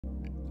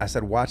I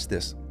said, watch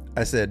this.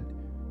 I said,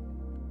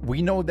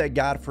 we know that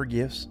God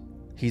forgives.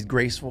 He's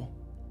graceful.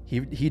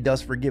 He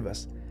does forgive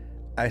us.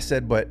 I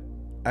said, but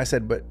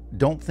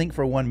don't think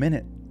for 1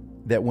 minute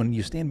that when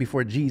you stand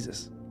before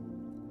Jesus,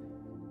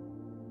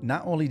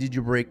 not only did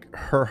you break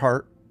her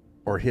heart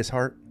or his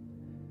heart,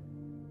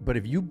 but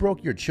if you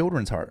broke your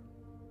children's heart,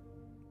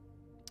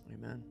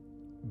 Amen,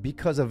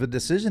 because of a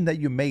decision that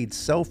you made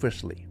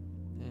selfishly,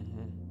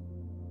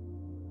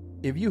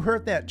 if you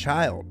hurt that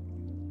child,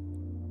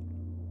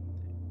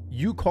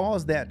 you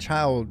caused that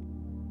child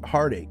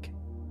heartache.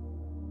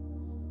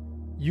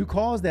 You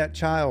caused that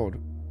child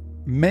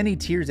many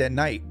tears at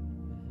night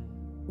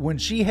when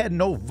she had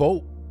no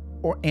vote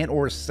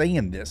or say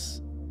in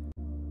this,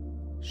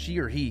 she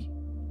or he.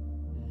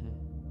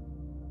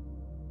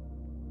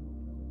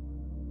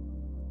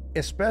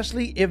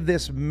 Especially if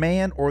this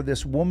man or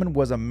this woman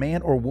was a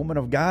man or woman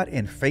of God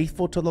and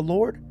faithful to the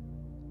Lord.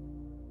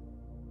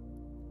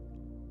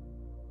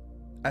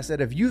 I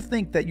said, if you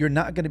think that you're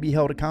not going to be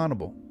held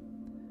accountable,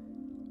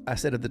 I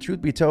said, if the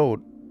truth be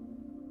told,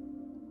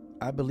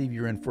 I believe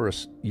you're in for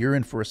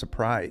a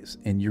surprise,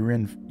 and you're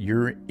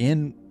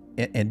in,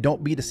 and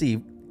don't be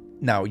deceived.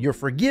 Now, you're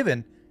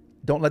forgiven.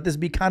 Don't let this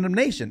be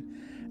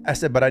condemnation. I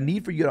said, but I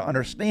need for you to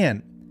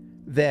understand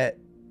that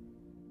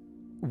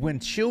when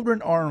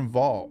children are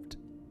involved,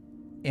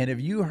 and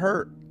if you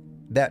hurt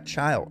that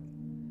child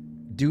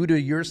due to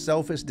your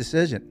selfish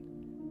decision,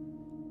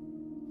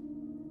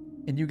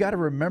 and you got to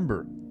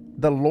remember,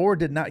 the Lord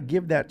did not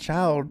give that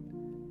child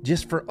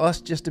just for us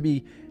just to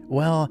be,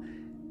 well,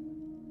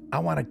 I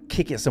want to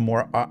kick it some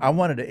more. I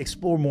wanted to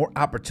explore more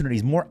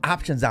opportunities, more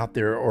options out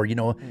there, or,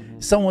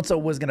 so-and-so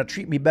was going to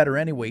treat me better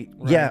anyway.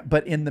 Right. Yeah,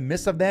 but in the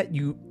midst of that,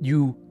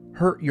 you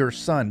hurt your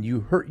son,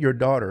 you hurt your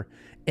daughter,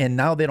 and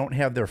now they don't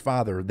have their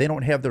father, they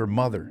don't have their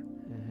mother,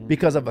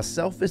 because of a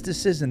selfish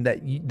decision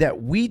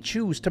that we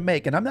choose to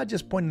make. And I'm not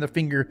just pointing the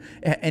finger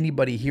at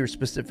anybody here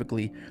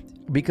specifically,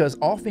 because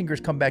all fingers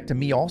come back to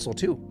me also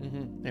too.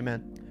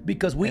 Amen.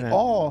 Because we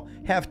all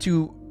have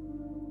to.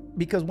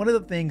 Because one of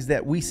the things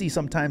that we see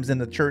sometimes in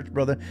the church,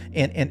 brother,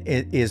 and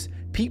is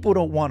people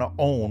don't want to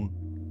own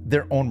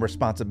their own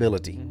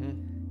responsibility,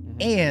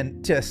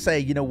 and to say,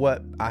 you know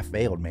what, I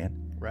failed, man.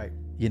 Right.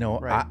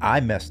 Right. I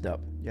messed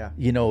up. Yeah.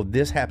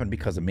 This happened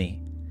because of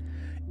me.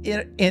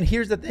 And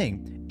here's the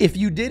thing: if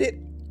you did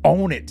it,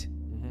 own it.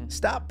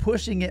 Stop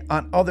pushing it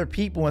on other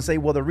people and say,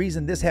 well, the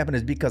reason this happened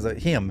is because of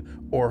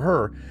him or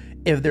her.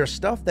 If there's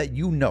stuff that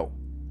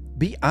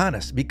be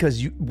honest,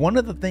 because one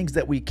of the things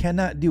that we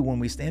cannot do when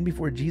we stand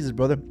before Jesus,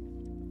 brother,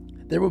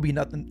 there will be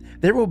nothing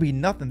that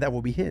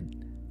will be hid.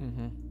 You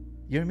know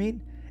what I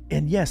mean?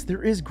 And yes,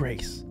 there is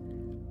grace,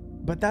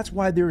 but that's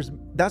why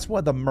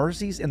the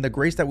mercies and the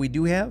grace that we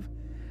do have,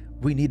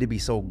 we need to be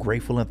so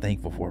grateful and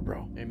thankful for,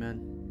 bro.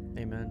 Amen.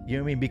 You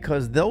know what I mean?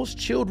 Because those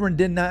children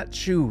did not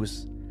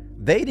choose.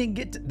 They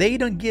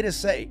didn't get a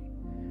say.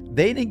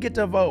 They didn't get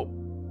to vote.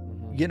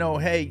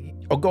 Hey,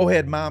 go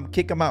ahead, mom,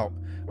 kick them out.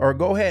 Or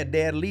go ahead,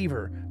 dad, leave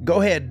her. Go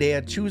ahead,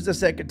 dad, choose the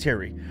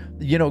secretary.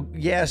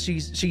 Yeah,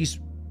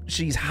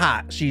 she's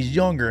hot. She's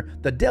younger.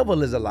 The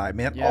devil is alive,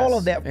 man. Yes. All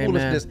of that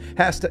foolishness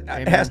has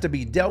to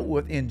be dealt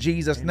with in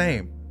Jesus'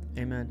 name.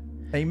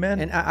 Amen. Amen.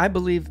 And I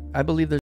believe there's